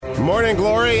Morning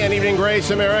glory and evening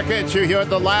grace, America. It's Hugh Hewitt.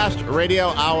 The last radio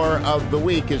hour of the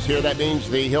week is here. That means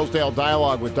the Hillsdale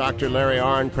Dialogue with Dr. Larry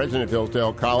Arnn, president of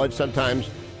Hillsdale College, sometimes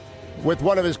with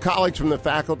one of his colleagues from the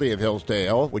faculty of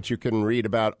Hillsdale, which you can read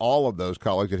about all of those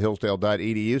colleagues at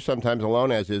hillsdale.edu, sometimes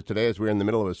alone, as is today, as we're in the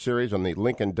middle of a series on the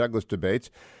Lincoln-Douglas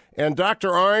debates. And Dr.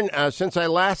 Arnn, since I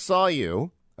last saw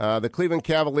you, the Cleveland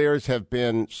Cavaliers have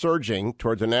been surging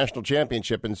towards a national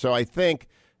championship, and so I think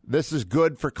this is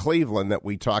good for Cleveland that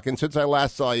we talk. And since I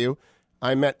last saw you,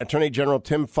 I met Attorney General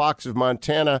Tim Fox of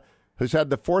Montana, who's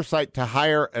had the foresight to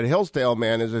hire a Hillsdale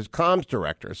man as his comms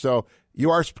director. So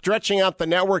you are stretching out the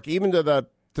network even to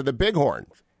the bighorn.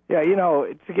 Yeah, you know,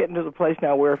 it's getting to the place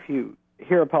now where if you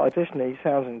hear a politician and he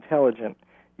sounds intelligent,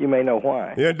 you may know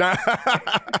why. Yeah,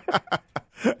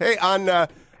 hey, I'm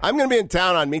going to be in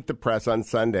town on Meet the Press on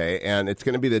Sunday, and it's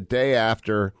going to be the day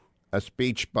after a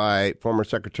speech by former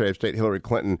Secretary of State Hillary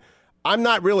Clinton. I'm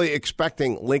not really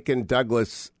expecting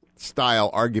Lincoln-Douglas-style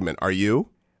argument. Are you?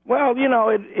 Well, you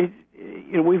know,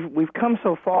 we've come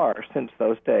so far since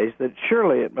those days that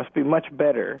surely it must be much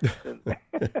better.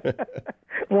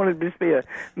 Won't it be a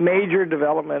major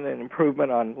development and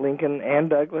improvement on Lincoln and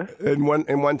Douglas? In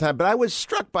one time. But I was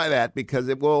struck by that because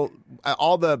it will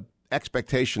all the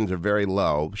expectations are very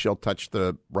low. She'll touch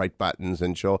the right buttons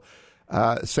and she'll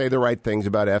say the right things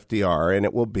about FDR, and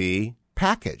it will be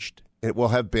packaged. It will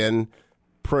have been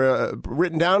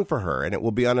written down for her, and it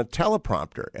will be on a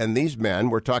teleprompter. And these men,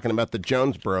 we're talking about the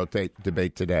Jonesboro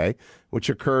debate today, which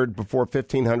occurred before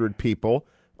 1,500 people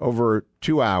over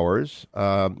 2 hours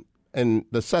in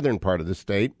the southern part of the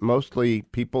state. Mostly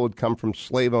people had come from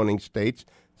slave-owning states,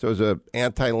 so it was an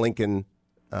anti-Lincoln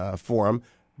forum.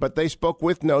 But they spoke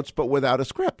with notes but without a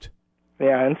script.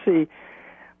 Yeah, and see,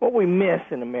 what we miss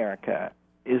in America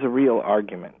is a real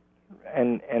argument,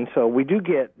 and so we do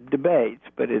get debates,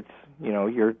 but it's, you know,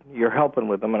 you're helping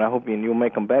with them, and I hope you'll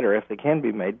make them better if they can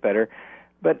be made better.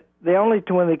 But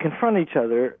when they confront each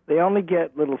other, they only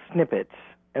get little snippets,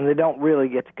 and they don't really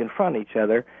get to confront each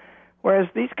other. Whereas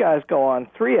these guys go on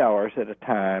 3 hours at a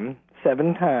time,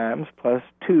 7 times plus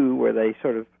 2, where they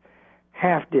sort of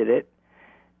half did it,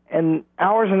 and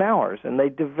hours, and they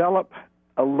develop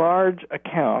a large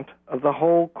account of the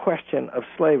whole question of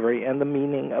slavery and the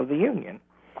meaning of the Union.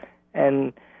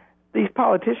 And these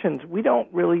politicians, we don't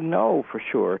really know for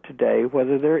sure today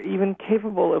whether they're even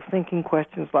capable of thinking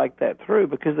questions like that through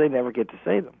because they never get to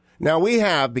say them. Now, we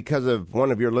have, because of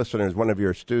one of your listeners, one of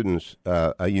your students,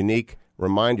 a unique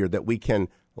reminder that we can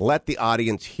let the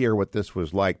audience hear what this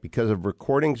was like because of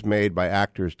recordings made by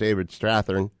actors David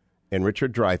Strathairn and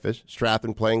Richard Dreyfuss,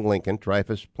 Strathairn playing Lincoln,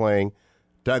 Dreyfuss playing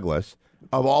Douglas,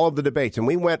 of all of the debates. And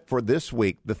we went for this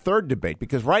week, the third debate,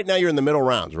 because right now you're in the middle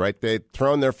rounds, right? They've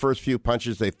thrown their first few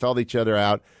punches. They felt each other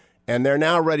out, and they're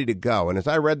now ready to go. And as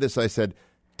I read this, I said,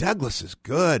 Douglas is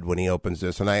good when he opens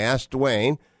this. And I asked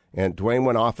Dwayne, and Dwayne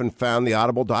went off and found the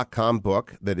Audible.com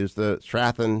book that is the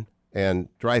Strathairn and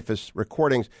Dreyfuss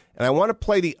recordings. And I want to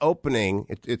play the opening.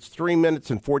 It's 3 minutes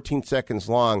and 14 seconds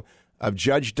long of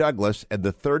Judge Douglas at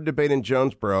the third debate in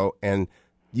Jonesboro, and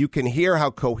you can hear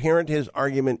how coherent his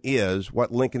argument is,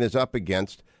 what Lincoln is up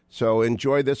against. So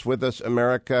enjoy this with us,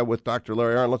 America, with Dr.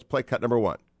 Larry Arnn. Let's play cut number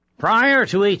 1. Prior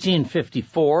to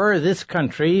 1854, this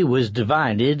country was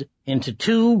divided into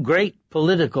 2 great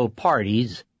political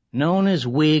parties known as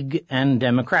Whig and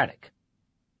Democratic.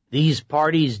 These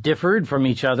parties differed from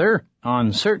each other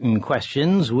on certain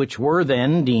questions which were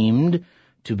then deemed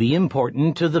to be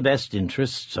important to the best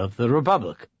interests of the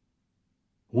Republic.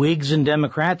 Whigs and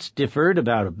Democrats differed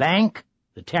about a bank,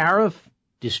 the tariff,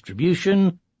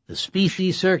 distribution, the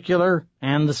specie circular,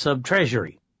 and the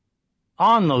sub-treasury.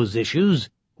 On those issues,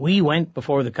 we went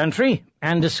before the country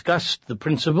and discussed the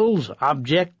principles,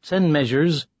 objects, and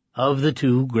measures of the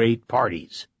 2 great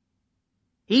parties.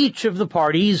 Each of the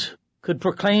parties could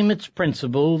proclaim its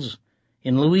principles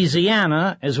in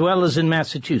Louisiana as well as in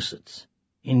Massachusetts,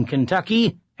 in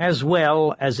Kentucky as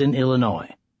well as in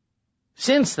Illinois.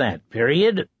 Since that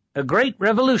period, a great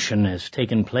revolution has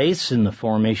taken place in the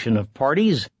formation of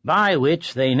parties by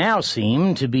which they now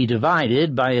seem to be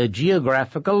divided by a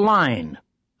geographical line,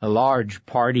 a large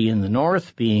party in the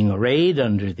North being arrayed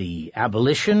under the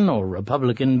abolition or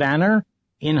Republican banner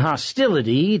in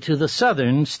hostility to the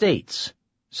Southern states,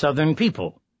 Southern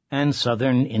people, and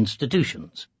Southern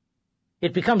institutions.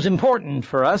 It becomes important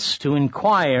for us to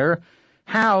inquire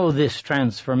how this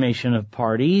transformation of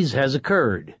parties has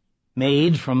occurred,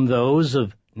 made from those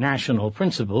of national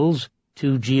principles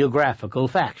to geographical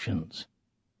factions.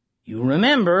 You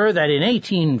remember that in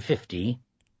 1850,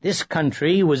 this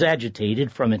country was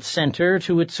agitated from its center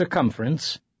to its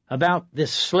circumference about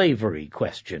this slavery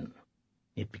question.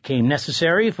 It became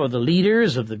necessary for the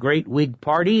leaders of the great Whig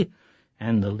Party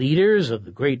and the leaders of the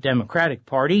great Democratic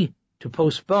Party to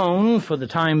postpone for the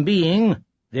time being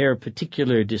their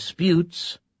particular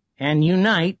disputes and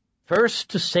unite first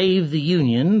to save the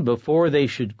Union before they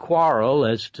should quarrel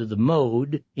as to the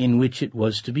mode in which it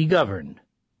was to be governed.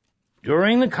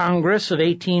 During the Congress of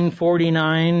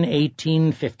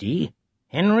 1849-1850,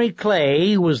 Henry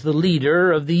Clay was the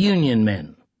leader of the Union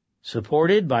men,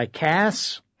 supported by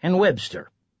Cass and Webster,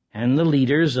 and the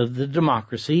leaders of the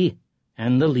Democracy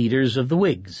and the leaders of the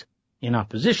Whigs, in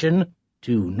opposition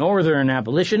to Northern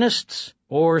abolitionists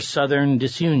or Southern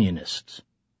disunionists.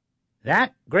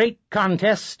 That great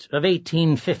contest of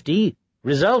 1850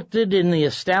 resulted in the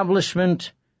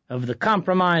establishment of the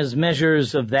compromise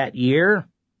measures of that year,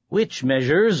 which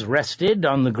measures rested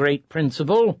on the great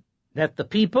principle that the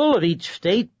people of each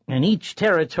state and each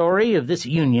territory of this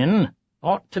Union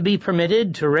ought to be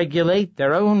permitted to regulate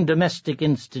their own domestic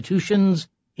institutions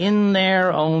in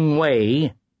their own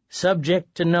way,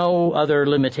 subject to no other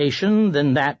limitation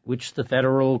than that which the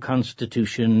Federal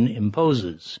Constitution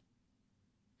imposes.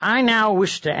 I now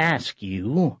wish to ask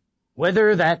you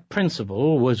whether that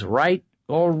principle was right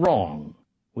or wrong,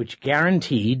 which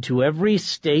guaranteed to every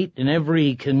state and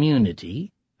every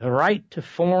community the right to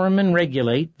form and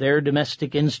regulate their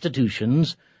domestic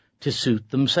institutions to suit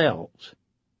themselves.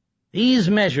 These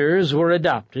measures were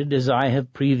adopted, as I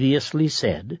have previously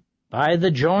said, by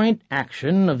the joint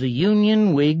action of the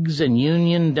Union Whigs and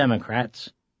Union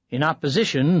Democrats in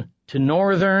opposition to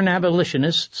Northern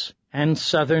abolitionists and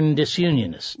Southern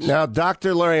disunionists. Now,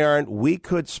 Dr. Larry Arnn, we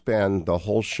could spend the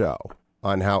whole show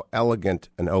on how elegant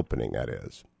an opening that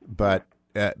is. But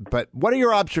what are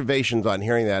your observations on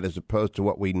hearing that as opposed to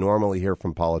what we normally hear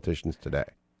from politicians today?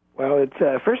 Well, it's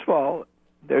first of all,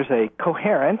 there's a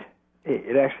coherent,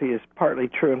 it actually is partly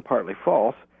true and partly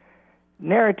false,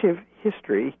 narrative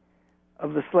history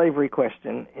of the slavery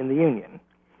question in the Union.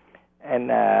 And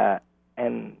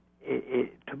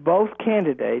to both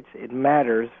candidates, it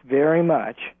matters very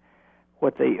much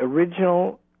what the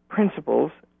original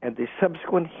principles and the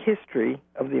subsequent history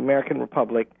of the American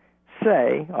Republic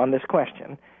say on this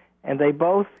question, and they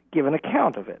both give an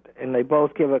account of it, and they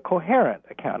both give a coherent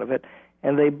account of it,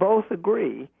 and they both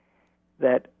agree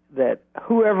that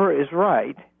whoever is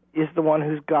right is the one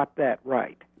who's got that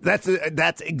right. That's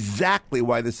exactly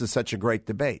why this is such a great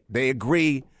debate. They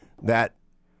agree that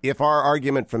if our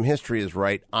argument from history is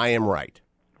right, I am right.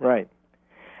 Right,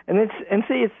 and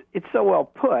it's so well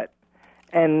put,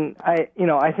 and I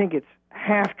think it's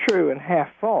half true and half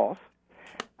false,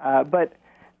 but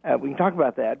we can talk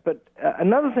about that. But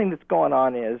another thing that's going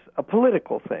on is a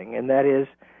political thing, and that is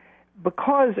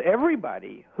because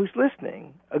everybody who's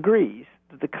listening agrees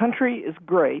that the country is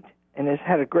great and has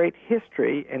had a great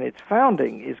history and its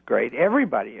founding is great.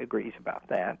 Everybody agrees about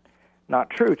that. Not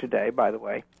true today, by the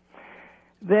way.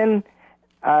 Then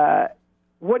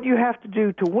what you have to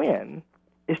do to win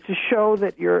is to show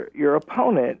that your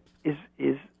opponent is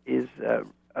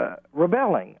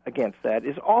rebelling against that,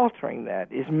 is altering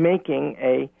that, is making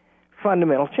a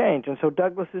fundamental change. And so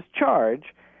Douglas's charge,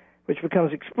 which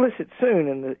becomes explicit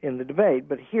soon in the debate,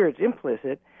 but here it's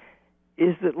implicit,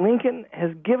 is that Lincoln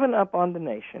has given up on the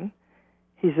nation.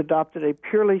 He's adopted a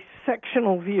purely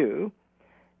sectional view,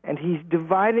 and he's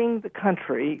dividing the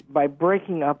country by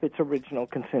breaking up its original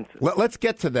consensus. Let's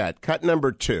get to that. Cut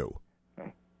number 2.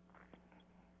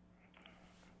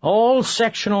 All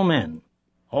sectional men,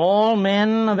 all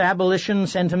men of abolition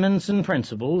sentiments and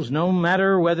principles, no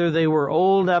matter whether they were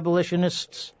old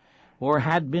abolitionists or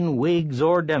had been Whigs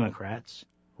or Democrats,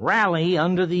 rally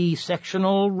under the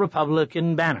sectional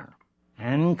Republican banner,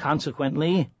 and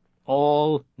consequently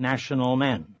all national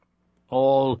men,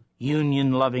 all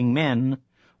Union-loving men,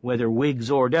 whether Whigs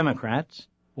or Democrats,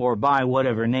 or by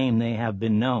whatever name they have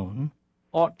been known,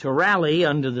 ought to rally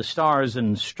under the Stars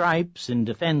and Stripes in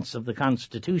defense of the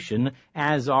Constitution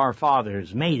as our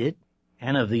fathers made it,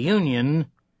 and of the Union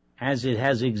as it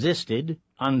has existed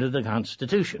under the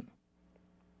Constitution.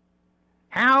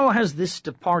 How has this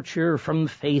departure from the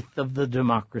faith of the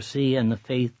democracy and the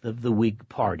faith of the Whig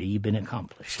Party been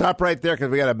accomplished? Stop right there, because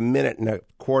we got a minute and a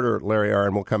quarter, Larry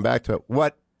Arnn. We'll come back to it.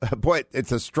 Boy,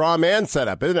 it's a straw man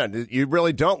setup, isn't it? You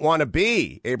really don't want to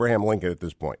be Abraham Lincoln at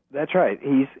this point. That's right.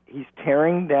 He's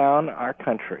tearing down our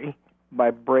country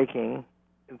by breaking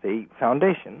the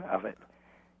foundation of it.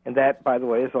 And that, by the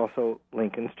way, is also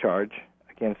Lincoln's charge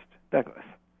against Douglas.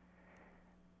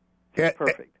 It's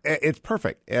perfect. It's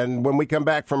perfect. And when we come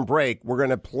back from break, we're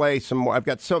going to play some more.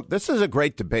 This is a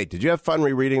great debate. Did you have fun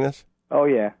rereading this? Oh,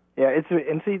 yeah. Yeah,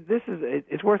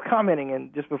 it's worth commenting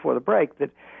in just before the break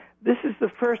that this is the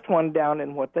first one down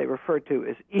in what they refer to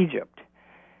as Egypt.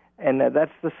 And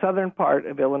that's the southern part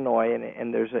of Illinois, and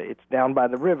it's down by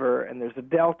the river, and there's a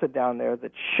delta down there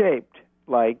that's shaped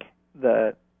like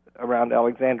around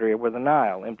Alexandria where the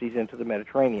Nile empties into the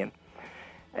Mediterranean.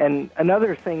 And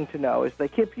another thing to know is they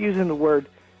keep using the word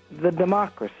the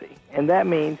democracy, and that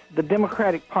means the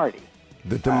Democratic Party.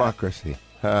 The democracy.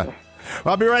 Well,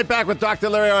 I'll be right back with Dr.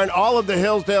 Larry Arnn. All of the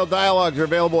Hillsdale dialogues are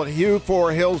available at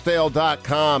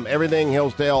hugh4hillsdale.com. Everything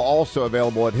Hillsdale also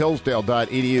available at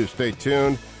hillsdale.edu. Stay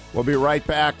tuned. We'll be right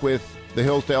back with the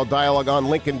Hillsdale dialogue on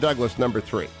Lincoln Douglas number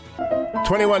 3.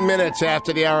 21 minutes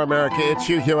after the hour, America. It's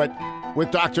Hugh Hewitt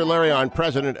with Dr. Larry Arnn,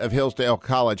 president of Hillsdale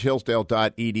College,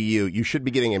 hillsdale.edu. You should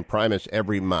be getting Imprimis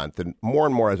every month. And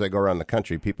more as I go around the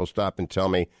country, people stop and tell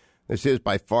me this is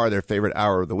by far their favorite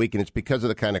hour of the week. And it's because of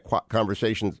the kind of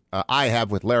conversations I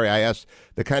have with Larry. I ask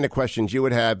the kind of questions you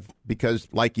would have because,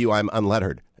 like you, I'm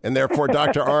unlettered. And therefore,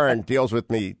 Dr. Arnn deals with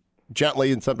me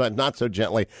gently and sometimes not so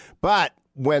gently. But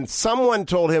when someone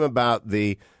told him about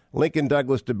the Lincoln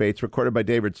Douglas debates recorded by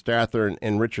David Strather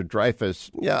and Richard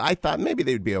Dreyfuss, I thought maybe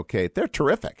they'd be okay. They're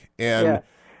terrific. And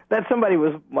that somebody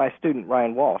was my student,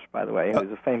 Ryan Walsh, by the way. He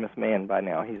was a famous man by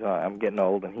now. I'm getting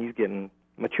old, and he's getting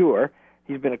mature.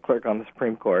 He's been a clerk on the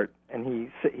Supreme Court, and he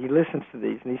listens to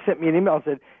these. And he sent me an email and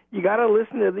said, you got to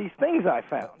listen to these things I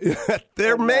found.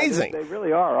 They're amazing. They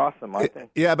really are awesome, aren't they?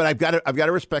 Yeah, but I've got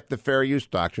to respect the fair use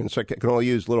doctrine, so I can only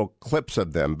use little clips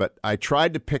of them. But I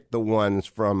tried to pick the ones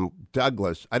from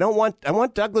Douglas. I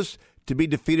want Douglas to be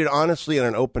defeated honestly in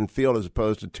an open field as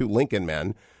opposed to two Lincoln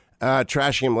men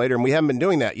trashing him later. And we haven't been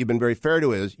doing that. You've been very fair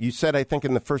to us. You said, I think,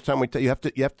 in the first time you have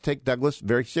to take Douglas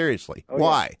very seriously. Oh,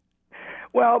 Why? Yeah.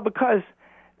 Well, because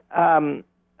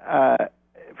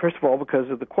first of all, because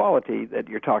of the quality that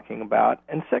you're talking about,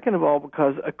 and second of all,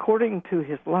 because according to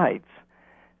his lights,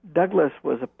 Douglas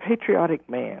was a patriotic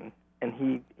man, and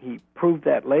he proved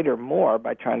that later more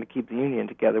by trying to keep the Union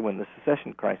together when the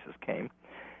secession crisis came.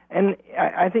 And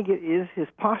I think it is his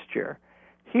posture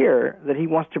here that he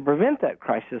wants to prevent that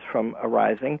crisis from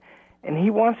arising, and he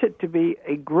wants it to be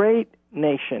a great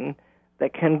nation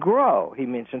that can grow. He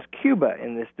mentions Cuba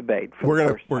in this debate.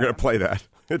 We're gonna play that.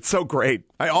 It's so great.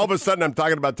 All of a sudden, I'm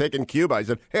talking about taking Cuba. I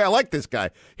said, hey, I like this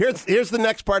guy. Here's the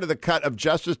next part of the cut of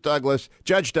Judge Douglas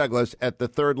at the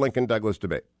third Lincoln Douglas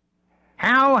debate.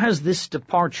 How has this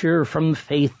departure from the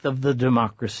faith of the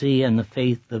democracy and the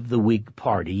faith of the Whig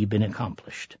Party been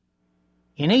accomplished?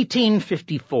 In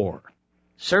 1854,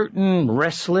 certain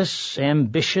restless,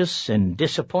 ambitious, and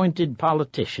disappointed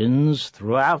politicians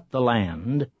throughout the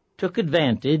land took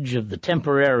advantage of the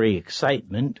temporary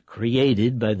excitement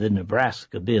created by the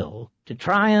Nebraska Bill to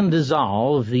try and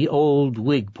dissolve the old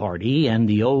Whig Party and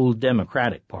the old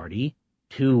Democratic Party,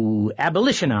 to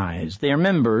abolitionize their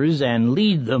members and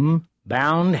lead them,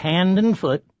 bound hand and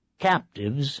foot,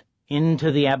 captives,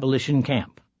 into the abolition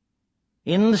camp.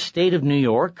 In the state of New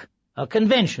York, a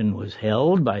convention was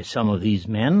held by some of these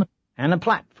men, and a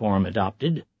platform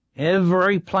adopted,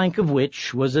 every plank of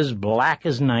which was as black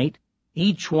as night,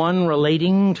 each one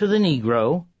relating to the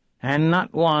Negro, and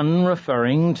not one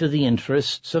referring to the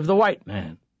interests of the white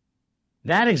man.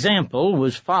 That example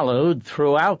was followed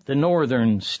throughout the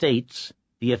northern states,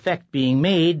 the effect being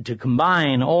made to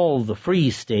combine all the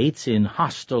free states in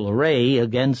hostile array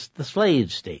against the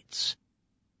slave states.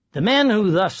 The men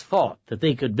who thus thought that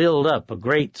they could build up a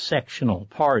great sectional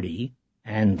party,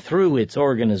 and through its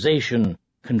organization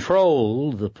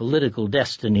control the political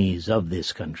destinies of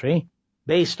this country,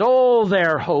 based all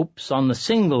their hopes on the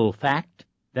single fact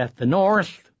that the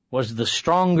North was the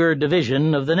stronger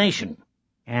division of the nation,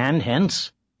 and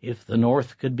hence, if the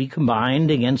North could be combined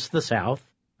against the South,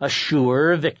 a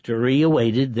sure victory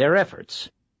awaited their efforts.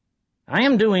 I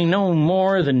am doing no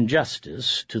more than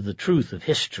justice to the truth of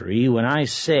history when I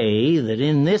say that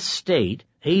in this state,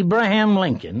 Abraham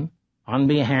Lincoln, on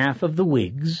behalf of the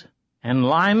Whigs, and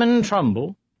Lyman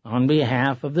Trumbull, on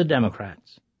behalf of the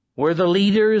Democrats, were the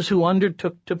leaders who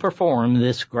undertook to perform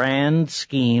this grand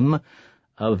scheme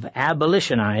of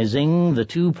abolitionizing the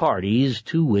two parties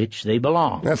to which they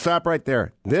belong. Now stop right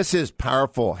there. This is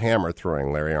powerful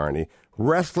hammer-throwing, Larry Arnn.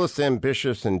 Restless,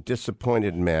 ambitious, and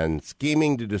disappointed men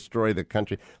scheming to destroy the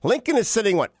country. Lincoln is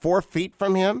sitting, 4 feet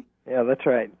from him? Yeah, that's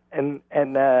right. And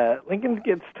Lincoln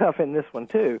gets tough in this one,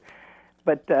 too.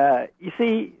 But you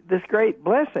see, this great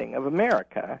blessing of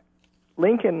America,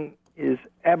 Lincoln is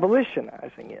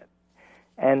abolitionizing it.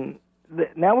 And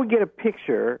now we get a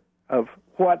picture of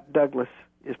what Douglas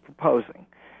is proposing.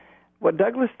 What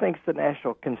Douglas thinks the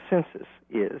national consensus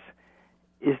is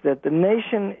that the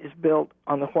nation is built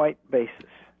on the white basis,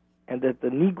 and that the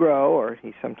Negro, or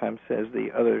he sometimes says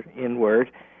the other N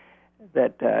word,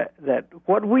 that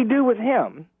what we do with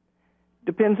him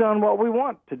depends on what we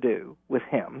want to do with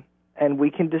him, and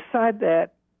we can decide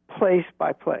that place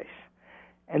by place.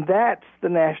 And that's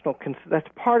that's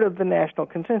part of the national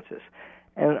consensus.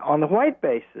 And on the white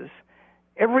basis,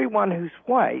 everyone who's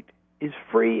white is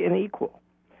free and equal.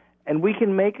 And we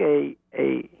can make a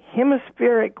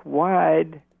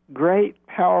hemispheric-wide, great,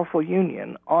 powerful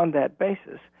union on that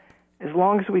basis as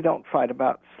long as we don't fight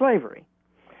about slavery.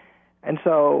 And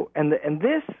so, and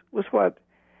this was what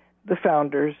the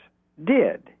founders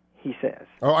did, he says.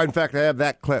 Oh, in fact, I have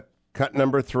that clip, cut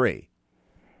number 3.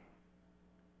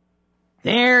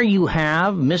 There you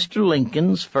have Mr.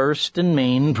 Lincoln's first and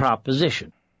main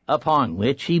proposition, upon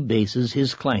which he bases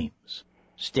his claims,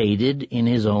 stated in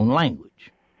his own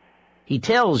language. He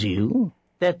tells you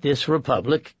that this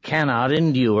republic cannot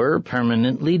endure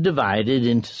permanently divided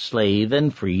into slave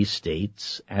and free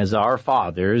states as our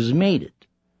fathers made it.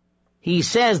 He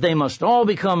says they must all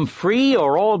become free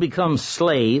or all become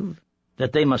slave,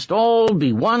 that they must all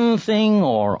be one thing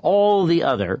or all the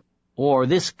other, or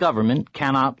this government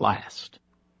cannot last.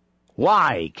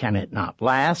 Why can it not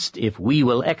last if we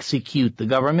will execute the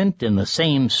government in the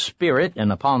same spirit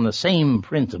and upon the same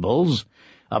principles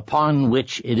upon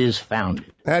which it is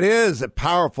founded? That is a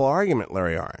powerful argument,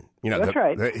 Larry Arnn. That's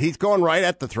right. He's going right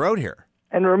at the throat here.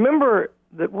 And remember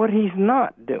that what he's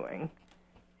not doing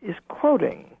is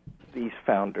quoting these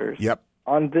founders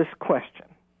on this question,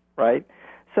 right?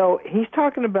 So he's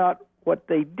talking about what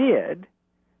they did,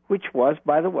 which was,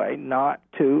 by the way, not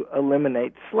to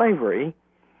eliminate slavery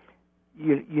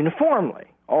uniformly,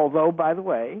 although, by the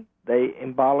way, they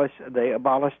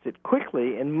abolished it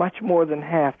quickly in much more than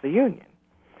half the Union.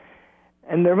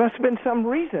 And there must have been some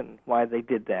reason why they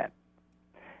did that.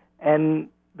 And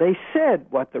they said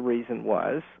what the reason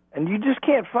was, and you just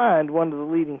can't find one of the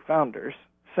leading founders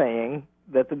saying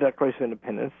that the Declaration of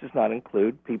Independence does not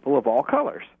include people of all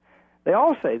colors. They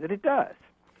all say that it does.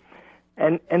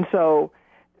 And so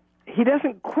he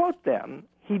doesn't quote them,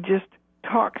 he just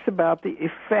talks about the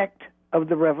effect of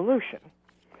the revolution.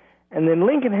 And then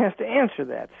Lincoln has to answer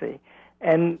that, see.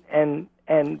 And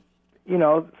you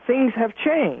know, things have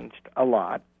changed a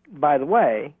lot. By the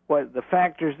way, what the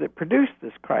factors that produced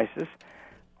this crisis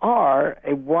are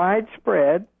a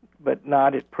widespread, but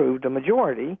not it proved a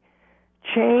majority,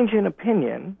 change in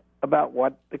opinion about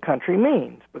what the country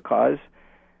means, because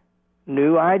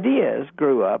new ideas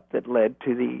grew up that led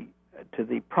to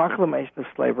the proclamation of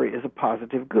slavery as a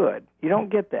positive good. You don't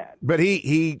get that. But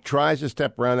he tries to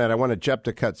step around that. I want to jump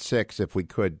to cut 6, if we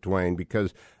could, Dwayne,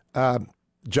 because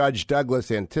Judge Douglas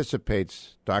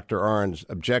anticipates Dr. Arnn's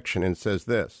objection and says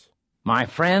this. My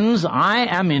friends, I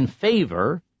am in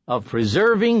favor of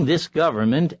preserving this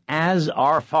government as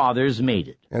our fathers made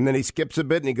it. And then he skips a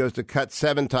bit and he goes to cut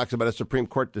 7, talks about a Supreme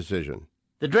Court decision.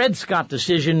 The Dred Scott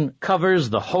decision covers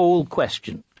the whole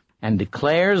question and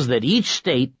declares that each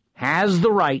state has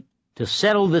the right to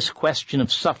settle this question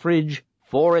of suffrage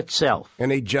for itself.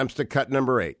 And he jumps to cut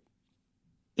number 8.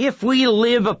 If we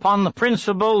live upon the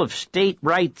principle of state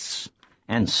rights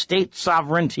and state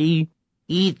sovereignty,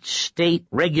 each state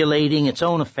regulating its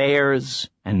own affairs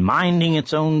and minding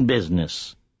its own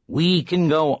business, we can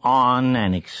go on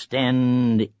and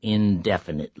extend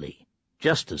indefinitely,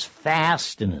 just as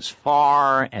fast and as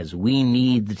far as we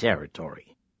need the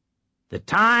territory. The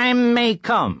time may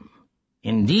come,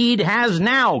 indeed has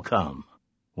now come,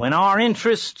 when our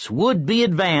interests would be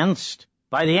advanced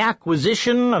by the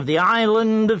acquisition of the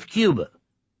island of Cuba.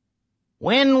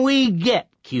 When we get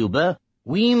Cuba,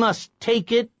 we must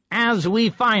take it as we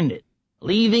find it,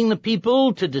 leaving the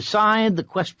people to decide the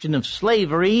question of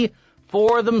slavery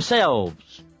for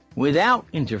themselves, without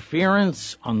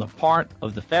interference on the part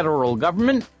of the federal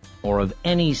government or of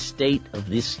any state of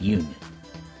this union.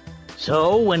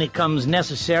 So, when it comes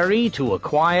necessary to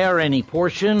acquire any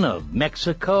portion of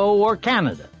Mexico or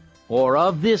Canada, or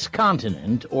of this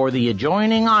continent or the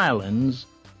adjoining islands,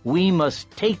 we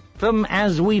must take them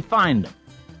as we find them,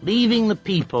 leaving the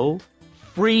people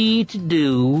free to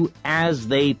do as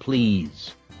they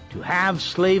please, to have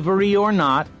slavery or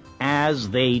not, as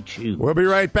they choose. We'll be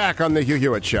right back on The Hugh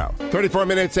Hewitt Show. 34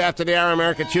 minutes after the hour,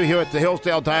 America. Hugh Hewitt, the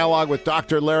Hillsdale Dialogue with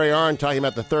Dr. Larry Arnn, talking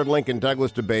about the third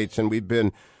Lincoln-Douglas debates, and we've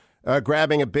been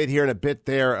grabbing a bit here and a bit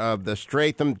there of the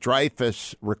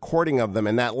Stratham-Dreyfus recording of them.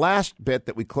 And that last bit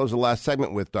that we closed the last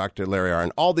segment with, Dr. Larry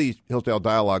Arnn, all these Hillsdale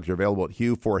Dialogues are available at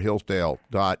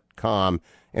hugh4hillsdale.com,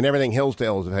 and everything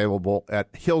Hillsdale is available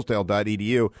at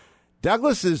hillsdale.edu.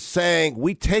 Douglas is saying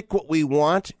we take what we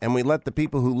want and we let the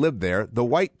people who live there, the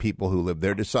white people who live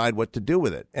there, decide what to do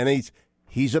with it. And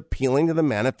he's appealing to the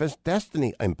manifest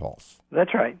destiny impulse.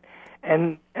 That's right.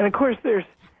 And of course there's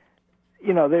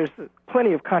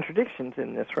plenty of contradictions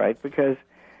in this, right? Because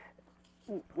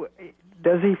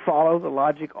does he follow the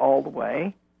logic all the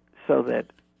way so that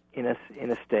in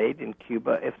a state, in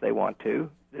Cuba, if they want to,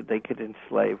 that they could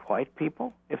enslave white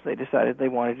people if they decided they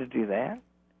wanted to do that?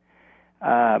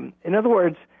 In other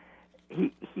words,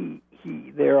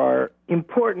 there are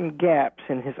important gaps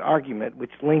in his argument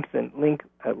which Lincoln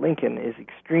is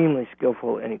extremely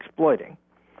skillful in exploiting,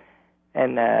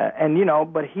 and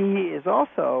but he is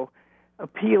also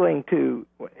appealing to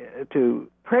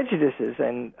prejudices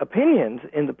and opinions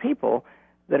in the people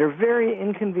that are very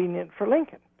inconvenient for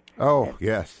Lincoln. Oh,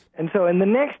 yes. And so in the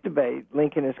next debate,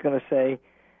 Lincoln is going to say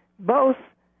both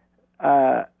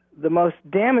the most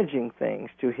damaging things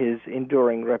to his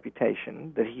enduring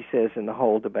reputation that he says in the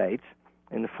whole debates,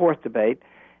 in the fourth debate,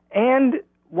 and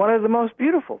one of the most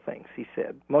beautiful things, he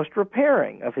said, most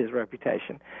repairing of his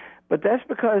reputation. But that's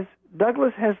because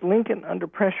Douglas has Lincoln under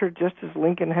pressure just as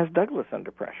Lincoln has Douglas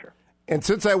under pressure. And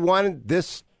since I wanted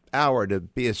this hour to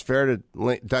be as fair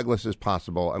to Douglas as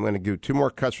possible, I'm going to do two more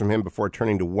cuts from him before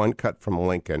turning to one cut from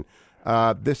Lincoln.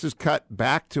 This is cut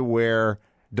back to where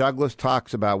Douglas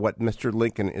talks about what Mr.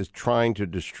 Lincoln is trying to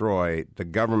destroy, the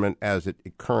government as it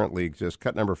currently exists.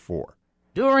 Cut number 4.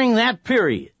 During that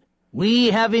period, we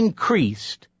have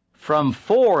increased from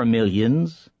 4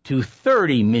 millions to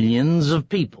 30 millions of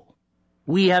people.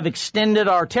 We have extended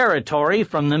our territory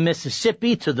from the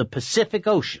Mississippi to the Pacific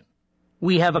Ocean.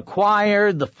 We have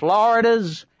acquired the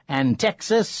Floridas and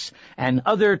Texas and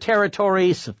other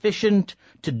territories sufficient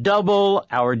to double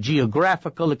our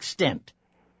geographical extent.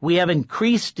 We have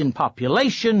increased in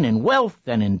population, in wealth,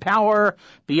 and in power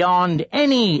beyond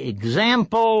any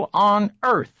example on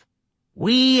earth.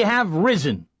 We have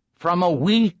risen from a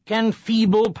weak and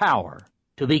feeble power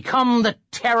to become the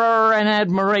terror and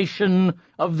admiration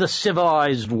of the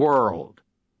civilized world.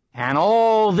 And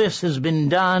all this has been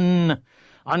done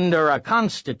under a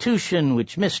Constitution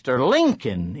which Mr.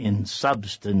 Lincoln, in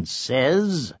substance,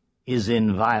 says is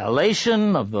in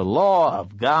violation of the law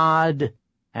of God,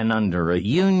 and under a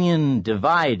union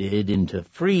divided into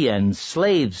free and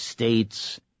slave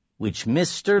states, which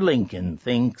Mr. Lincoln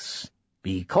thinks,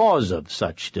 because of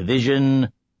such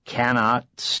division, cannot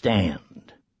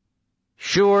stand.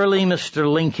 Surely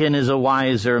Mr. Lincoln is a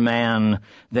wiser man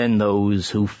than those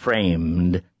who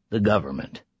framed the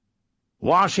government.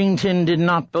 Washington did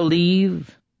not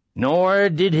believe, nor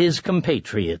did his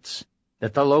compatriots,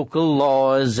 that the local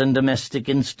laws and domestic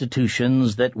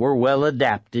institutions that were well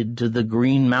adapted to the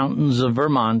Green Mountains of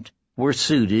Vermont were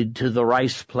suited to the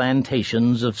rice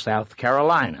plantations of South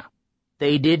Carolina.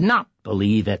 They did not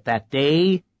believe at that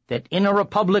day that in a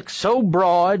republic so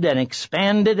broad and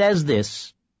expanded as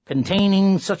this,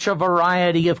 containing such a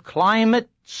variety of climate,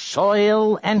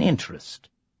 soil, and interest,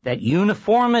 that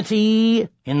uniformity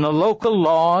in the local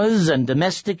laws and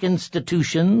domestic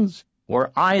institutions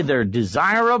were either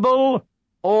desirable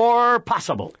or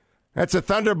possible. That's a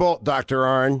thunderbolt, Dr.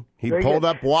 Arnn. He Very pulled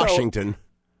good. up Washington.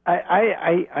 So,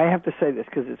 I have to say this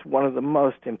because it's one of the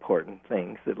most important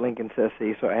things that Lincoln says to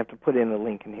you, so I have to put in the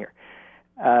Lincoln here.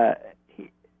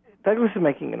 Douglas is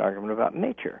making an argument about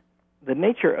nature. The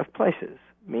nature of places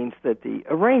means that the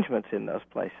arrangements in those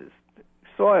places,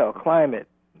 soil, climate,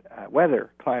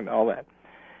 weather, climate, all that,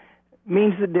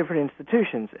 means the different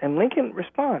institutions. And Lincoln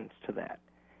responds to that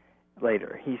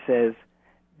later. He says,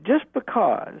 just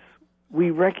because we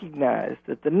recognize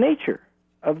that the nature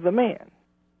of the man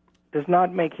does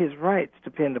not make his rights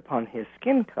depend upon his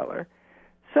skin color,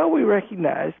 so we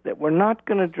recognize that we're not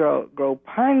going to grow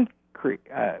pine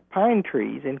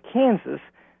trees in Kansas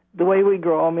the way we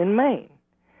grow them in Maine.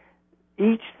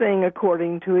 Each thing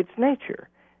according to its nature.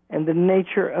 And the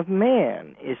nature of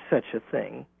man is such a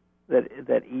thing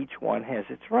that each one has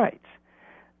its rights.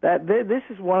 This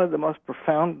is one of the most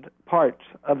profound parts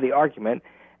of the argument.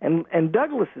 And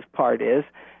Douglas's part is,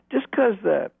 just because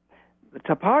the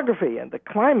topography and the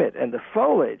climate and the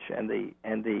foliage and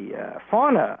the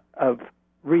fauna of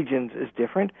regions is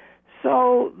different,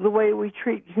 so the way we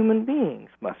treat human beings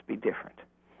must be different.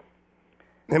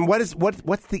 And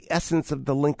what's the essence of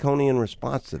the Lincolnian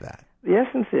response to that? The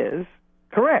essence is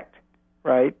correct,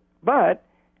 right? But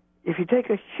if you take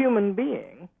a human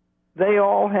being, they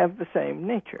all have the same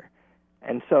nature.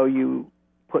 And so you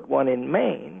put one in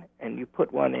Maine and you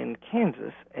put one in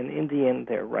Kansas, and in the end,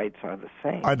 their rights are the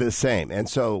same. Are the same. And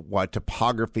so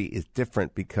topography is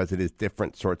different because it is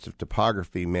different sorts of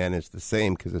topography. Man is the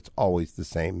same because it's always the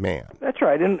same man. That's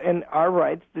right. And our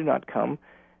rights do not come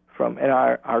from, and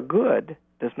our good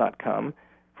does not come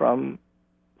from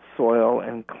soil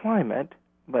and climate,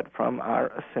 but from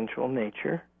our essential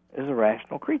nature as a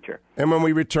rational creature. And when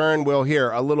we return, we'll hear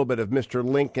a little bit of Mr.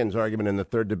 Lincoln's argument in the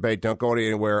third debate. Don't go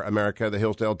anywhere, America. The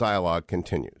Hillsdale Dialogue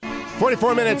continues.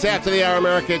 44 minutes after the hour,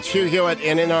 America, it's Hugh Hewitt.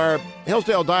 And in our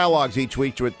Hillsdale Dialogues each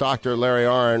week with Dr. Larry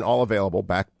Arnn, all available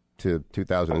back to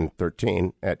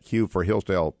 2013 at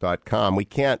hughforhillsdale.com.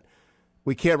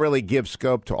 We can't really give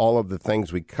scope to all of the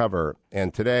things we cover.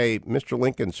 And today, Mr.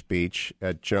 Lincoln's speech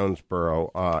at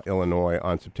Jonesboro, Illinois,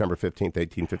 on September 15th,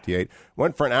 1858,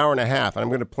 went for an hour and a half. And I'm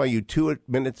going to play you 2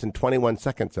 minutes and 21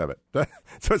 seconds of it.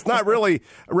 So it's not really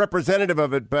representative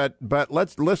of it, but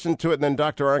let's listen to it. And then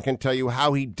Dr. Arnn can tell you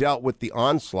how he dealt with the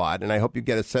onslaught. And I hope you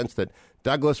get a sense that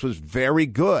Douglas was very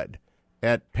good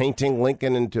at painting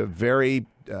Lincoln into a very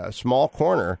small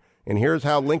corner. And here's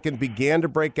how Lincoln began to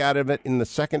break out of it in the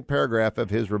second paragraph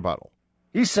of his rebuttal.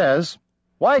 He says,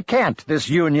 "Why can't this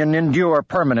Union endure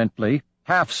permanently,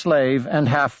 half slave and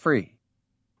half free?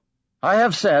 I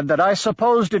have said that I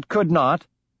supposed it could not,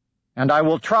 and I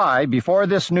will try before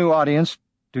this new audience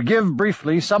to give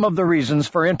briefly some of the reasons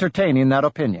for entertaining that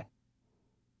opinion."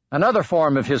 Another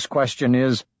form of his question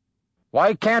is,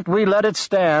 "Why can't we let it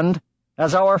stand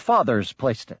as our fathers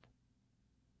placed it?"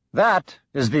 That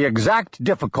is the exact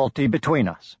difficulty between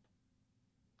us.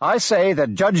 I say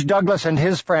that Judge Douglas and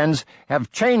his friends have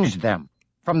changed them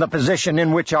from the position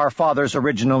in which our fathers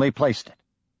originally placed it.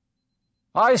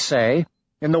 I say,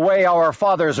 in the way our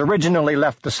fathers originally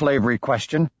left the slavery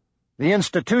question, the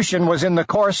institution was in the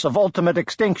course of ultimate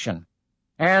extinction,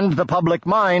 and the public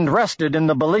mind rested in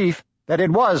the belief that it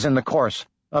was in the course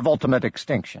of ultimate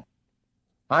extinction.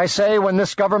 I say when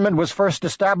this government was first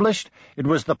established, it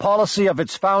was the policy of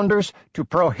its founders to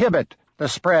prohibit the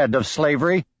spread of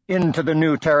slavery into the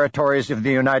new territories of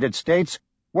the United States,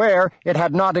 where it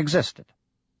had not existed.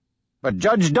 But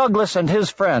Judge Douglas and his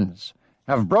friends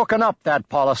have broken up that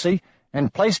policy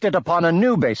and placed it upon a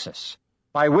new basis,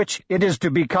 by which it is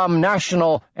to become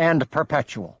national and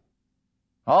perpetual.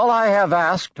 All I have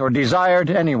asked or desired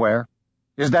anywhere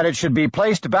is that it should be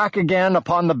placed back again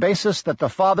upon the basis that the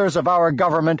fathers of our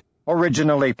government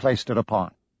originally placed it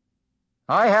upon.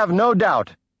 I have no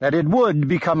doubt that it would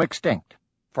become extinct,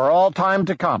 for all time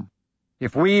to come,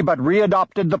 if we but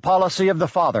readopted the policy of the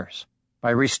fathers, by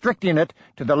restricting it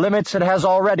to the limits it has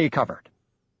already covered,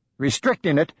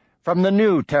 restricting it from the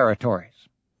new territories.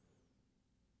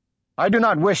 I do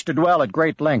not wish to dwell at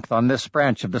great length on this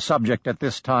branch of the subject at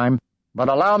this time, but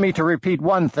allow me to repeat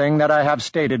one thing that I have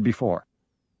stated before.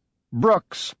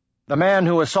 Brooks, the man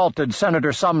who assaulted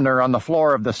Senator Sumner on the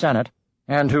floor of the Senate,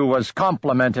 and who was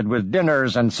complimented with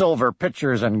dinners and silver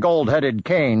pitchers and gold-headed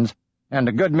canes, and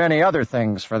a good many other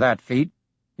things for that feat,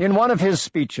 in one of his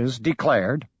speeches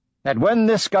declared that when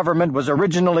this government was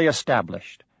originally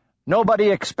established, nobody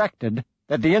expected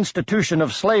that the institution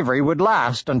of slavery would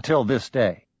last until this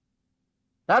day.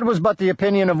 That was but the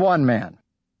opinion of one man,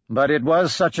 but it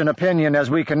was such an opinion as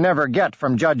we can never get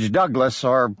from Judge Douglas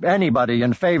or anybody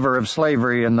in favor of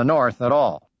slavery in the North at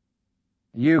all.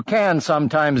 You can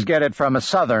sometimes get it from a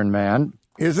Southern man.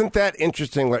 Isn't that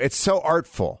interesting? It's so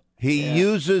artful. He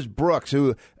uses Brooks,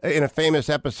 who, in a famous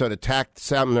episode, attacked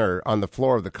Sumner on the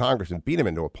floor of the Congress and beat him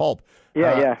into a pulp.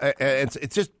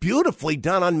 It's just beautifully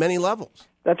done on many levels.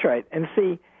 That's right. And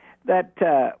see,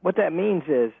 that what that means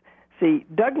is,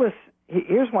 Douglas,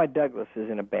 here's why Douglas is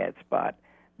in a bad spot.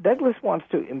 Douglas wants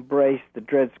to embrace the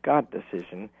Dred Scott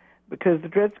decision because the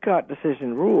Dred Scott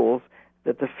decision rules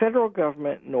that the federal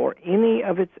government nor any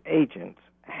of its agents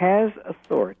has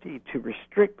authority to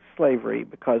restrict slavery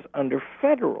because under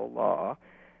federal law,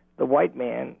 the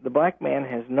black man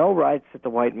has no rights that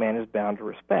the white man is bound to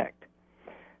respect.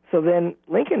 So then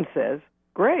Lincoln says,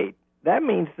 great, that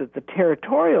means that the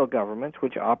territorial governments,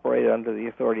 which operate under the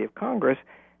authority of Congress,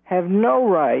 have no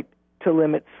right to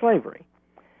limit slavery.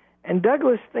 And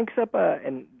Douglas thinks up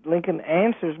and Lincoln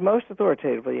answers most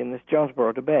authoritatively in this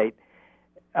Jonesboro debate,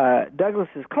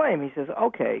 Douglas's claim. He says,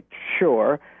 okay,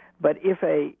 sure, but if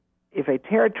a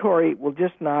territory will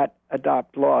just not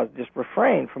adopt laws, just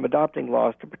refrain from adopting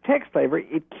laws to protect slavery,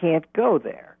 it can't go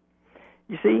there.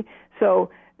 You see, so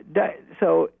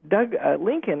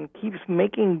Lincoln keeps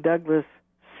making Douglas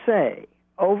say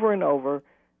over and over,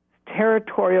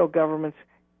 territorial governments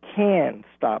can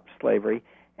stop slavery,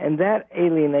 and that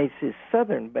alienates his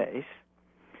southern base.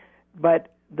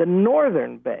 But the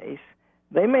northern base,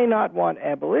 they may not want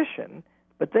abolition,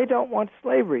 but they don't want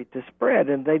slavery to spread,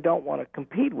 and they don't want to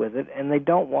compete with it, and they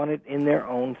don't want it in their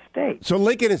own state. So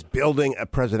Lincoln is building a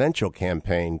presidential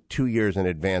campaign 2 years in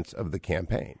advance of the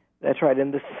campaign. That's right,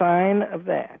 and the sign of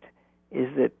that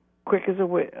is that quick as a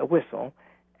whistle,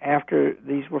 after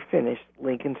these were finished,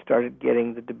 Lincoln started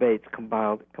getting the debates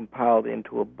compiled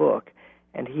into a book,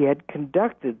 and he had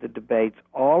conducted the debates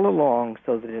all along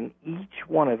so that in each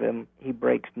one of them he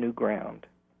breaks new ground.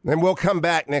 And we'll come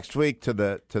back next week to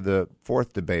the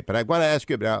fourth debate. But I want to ask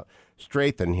you about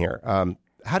Strathan here.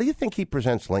 How do you think he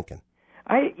presents Lincoln?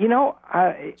 I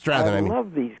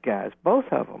love these guys, both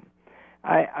of them.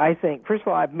 I think, first of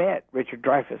all, I've met Richard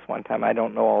Dreyfuss one time. I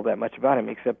don't know all that much about him,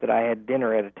 except that I had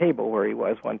dinner at a table where he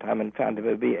was one time and found him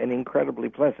to be an incredibly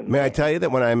pleasant man. May I tell you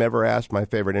that when I'm ever asked my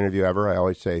favorite interview ever, I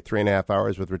always say 3.5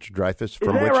 hours with Richard Dreyfuss. Is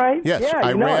that right? Yes, yeah,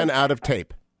 I ran out of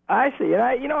tape. I see, and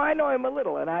I know him a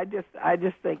little, and I just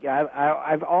think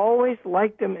I've always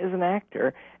liked him as an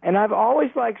actor, and I've always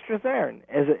liked Strathan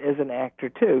as an actor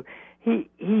too. He's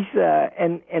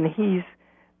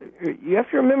you have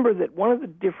to remember that one of the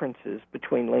differences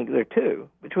between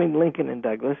Lincoln and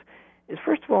Douglas is,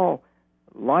 first of all,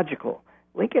 logical.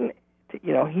 Lincoln,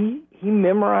 he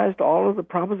memorized all of the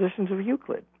propositions of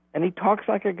Euclid, and he talks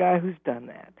like a guy who's done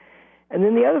that. And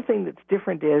then the other thing that's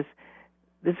different is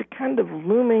there's a kind of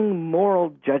looming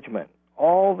moral judgment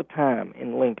all the time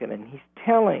in Lincoln, and he's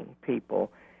telling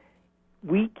people,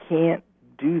 we can't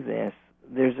do this.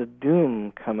 There's a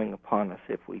doom coming upon us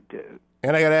if we do.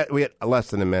 And we had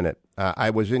less than a minute. I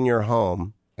was in your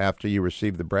home after you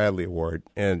received the Bradley Award,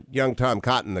 and young Tom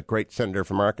Cotton, the great senator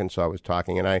from Arkansas, was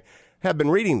talking, and I have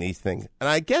been reading these things, and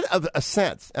I get a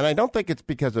sense, and I don't think it's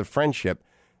because of friendship,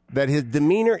 that his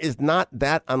demeanor is not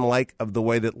that unlike of the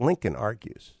way that Lincoln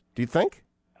argues. Do you think?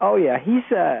 Oh, yeah. He's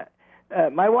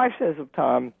my wife says of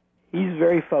Tom, he's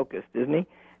very focused, isn't he?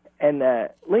 And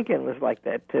Lincoln was like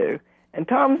that, too. And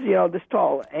Tom's, this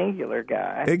tall, angular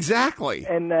guy. Exactly.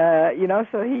 And,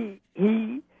 so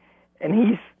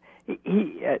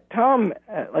Tom,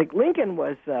 like Lincoln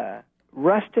was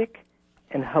rustic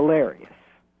and hilarious,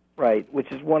 right,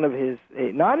 which is one of his,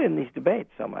 not in these debates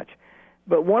so much,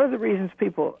 but one of the reasons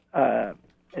people,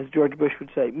 as George Bush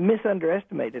would say,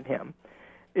 misunderestimated him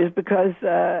is because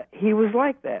he was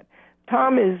like that.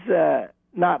 Tom is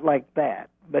not like that,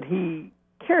 but he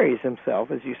carries himself,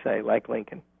 as you say, like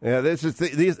Lincoln. Yeah, this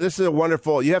is a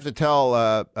wonderful. You have to tell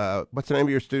what's the name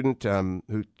of your student?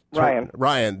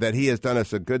 Ryan, that he has done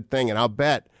us a good thing, and I'll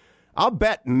bet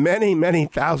many, many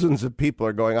thousands of people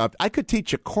are going off. I could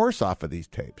teach a course off of these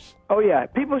tapes. Oh yeah,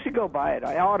 people should go buy it.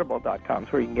 Audible.com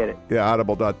is where you can get it. Yeah,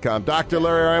 Audible.com. Dr.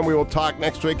 Larry Arnn, we will talk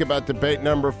next week about debate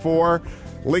number 4.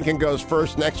 Lincoln goes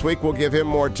first next week. We'll give him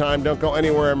more time. Don't go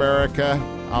anywhere, America.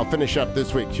 I'll finish up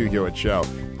this week's Hugh Hewitt Show.